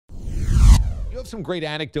have some great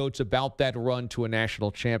anecdotes about that run to a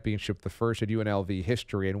national championship, the first in UNLV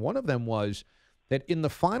history. And one of them was that in the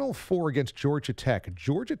Final Four against Georgia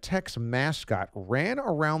Tech's mascot ran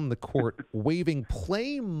around the court waving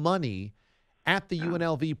play money at the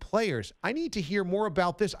UNLV players. I need to hear more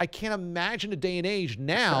about this. I can't imagine a day and age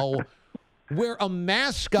now where a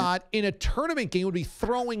mascot in a tournament game would be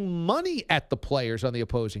throwing money at the players on the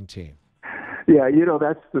opposing team. Yeah,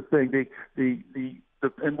 that's the thing.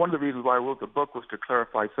 And one of the reasons why I wrote the book was to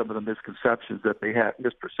clarify some of the misperceptions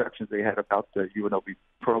they had about the UNLV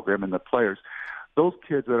program and the players. Those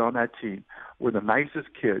kids that are on that team were the nicest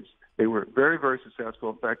kids. They were very, very successful.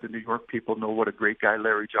 In fact, the New York people know what a great guy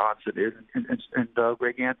Larry Johnson is, and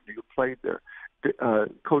Greg Anthony, who played there.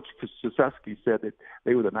 Coach Krzyzewski said that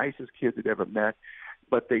they were the nicest kids he'd ever met,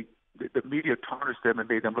 but the media tarnished them and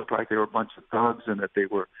made them look like they were a bunch of thugs and that they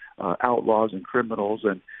were outlaws and criminals,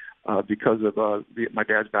 and because of my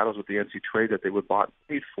dad's battles with the NCAA that they were bought and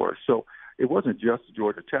paid for. So it wasn't just the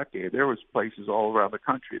Georgia Tech game. There was places all around the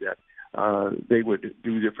country that they would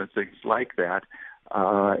do different things like that.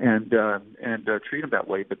 And treat them that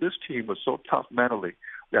way. But this team was so tough mentally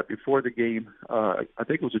that before the game, I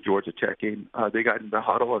think it was a Georgia Tech game, they got in the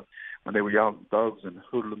huddle, and when they were yelling thugs and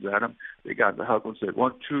hoodlums at them, they got in the huddle and said,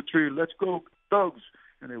 1, 2, 3, let's go, thugs.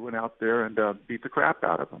 And they went out there and beat the crap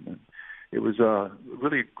out of them. And it was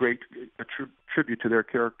really a tribute to their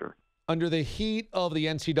character. Under the heat of the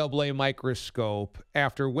NCAA microscope,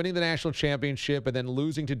 after winning the national championship and then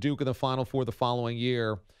losing to Duke in the Final Four the following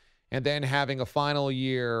year, and then having a final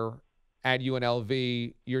year at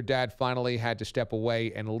UNLV, your dad finally had to step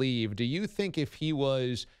away and leave. Do you think if he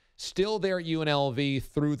was still there at UNLV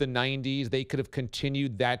through the 90s, they could have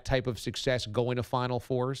continued that type of success going to Final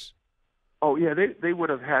Fours? Oh, yeah, they would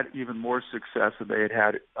have had even more success than they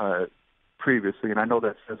had previously. And I know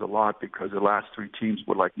that says a lot because the last three teams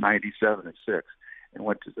were like 97 and 6 and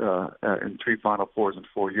went to in 3 Final Fours in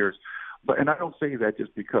 4 years. And I don't say that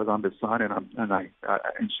just because I'm his son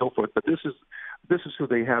and so forth. But this is who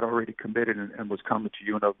they had already committed and was coming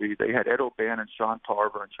to UNLV. They had Ed O'Bannon, Sean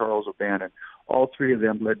Tarver, and Charles O'Bannon. All three of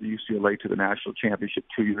them led the UCLA to the national championship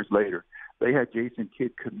 2 years later. They had Jason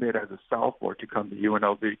Kidd commit as a sophomore to come to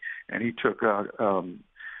UNLV, and he took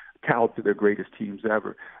Cal to their greatest teams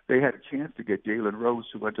ever. They had a chance to get Jalen Rose,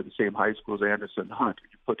 who went to the same high school as Anderson Hunt.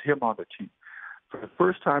 You put him on the team. For the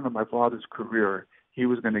first time in my father's career, he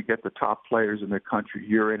was going to get the top players in the country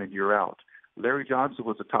year in and year out. Larry Johnson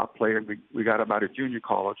was a top player. We got him out of junior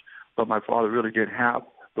college, but my father really didn't have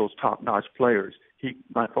those top-notch players.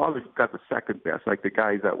 My father got the second best, like the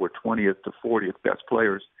guys that were 20th to 40th best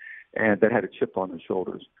players, and that had a chip on their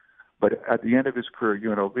shoulders. But at the end of his career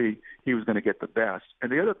at UNLV, he was going to get the best. And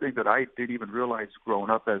the other thing that I didn't even realize growing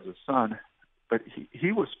up as a son, but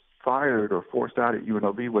he was fired or forced out at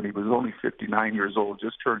UNLV when he was only 59 years old,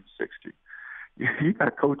 just turned 60. You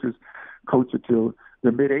got coaches coach until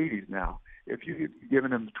the mid-'80s now. If you had given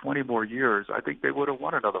them 20 more years, I think they would have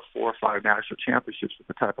won another 4 or 5 national championships with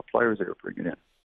the type of players they were bringing in.